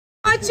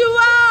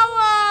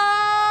Chihuahua,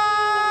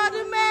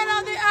 the man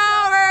of the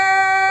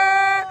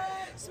hour,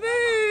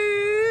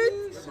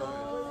 Smooth.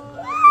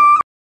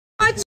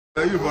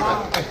 You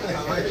brother.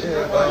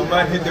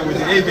 Man hit them with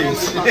the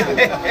A-base.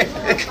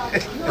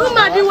 Who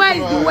might be where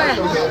is the way? I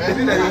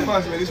think that you're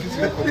fast when listening to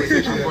the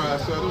conversation.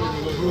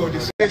 Bro,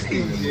 the same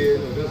thing here.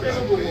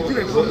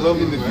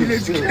 Loving the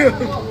village girl.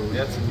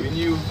 That's when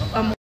you.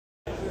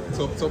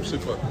 Top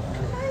shipper.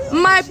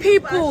 My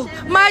people,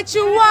 my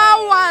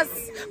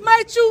chihuahuas,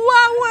 my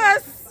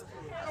chihuahuas.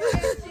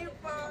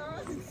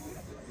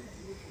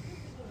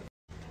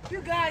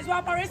 You guys, we're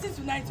operating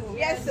tonight, oh.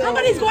 Yes, sir.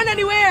 Nobody's going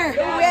anywhere.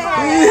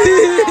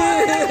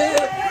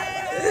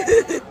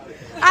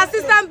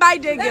 Assistant by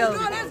the girl.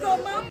 Let's go,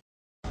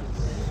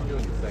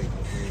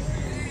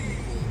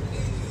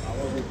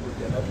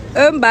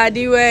 mom.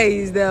 Body way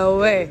is the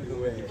way.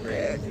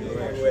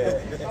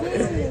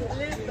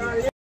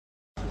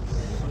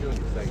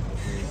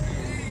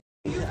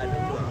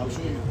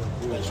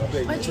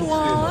 My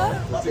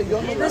chihuahua,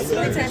 the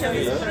sweetest,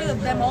 three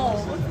of them all.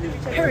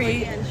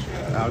 Period.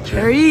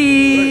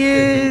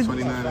 Period.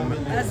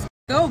 Let's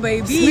go,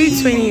 baby.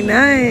 Sweet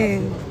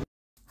 29.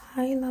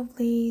 Hi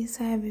lovelies,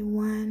 hi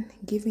everyone,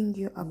 giving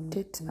you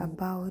updates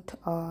about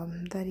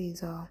that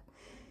is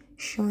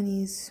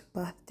Shaun's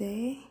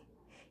birthday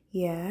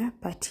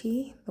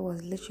party that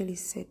was literally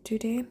set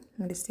today,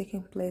 and it's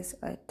taking place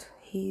at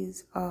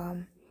his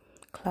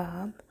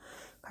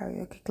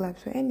karaoke club.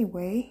 So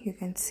anyway, you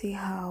can see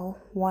how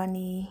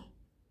Wanni,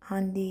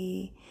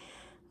 Handy,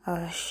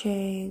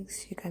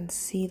 Shakes, you can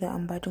see the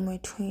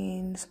Bbnaija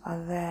twins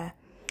are there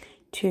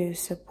to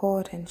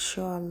support and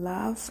show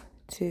love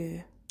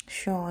to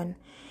Shaun.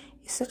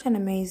 It's such an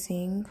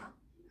amazing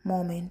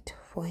moment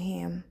for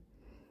him.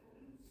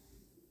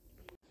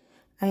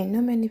 I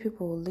know many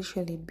people will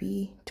literally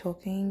be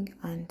talking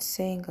and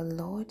saying a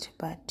lot,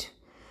 but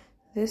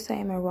this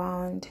time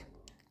around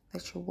the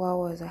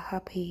Chihuahuas are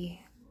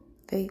happy.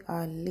 They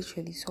are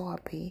literally so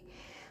happy,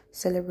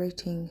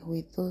 celebrating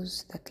with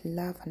those that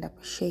love and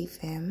appreciate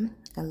them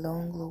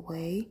along the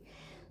way.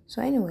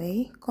 So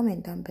anyway,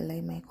 comment down below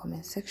in my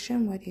comment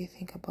section, what do you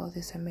think about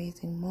this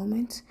amazing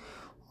moment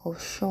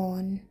of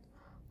Shaun,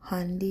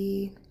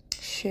 Handy,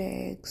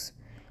 Shakes,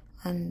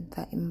 and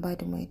the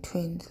Bbnaija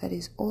twins, that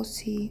is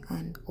Ossie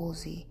and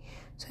Ozzy.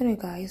 So anyway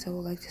guys, I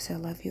would like to say I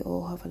love you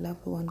all. Have a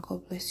lovely one.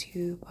 God bless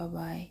you. Bye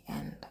bye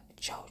and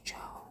ciao ciao.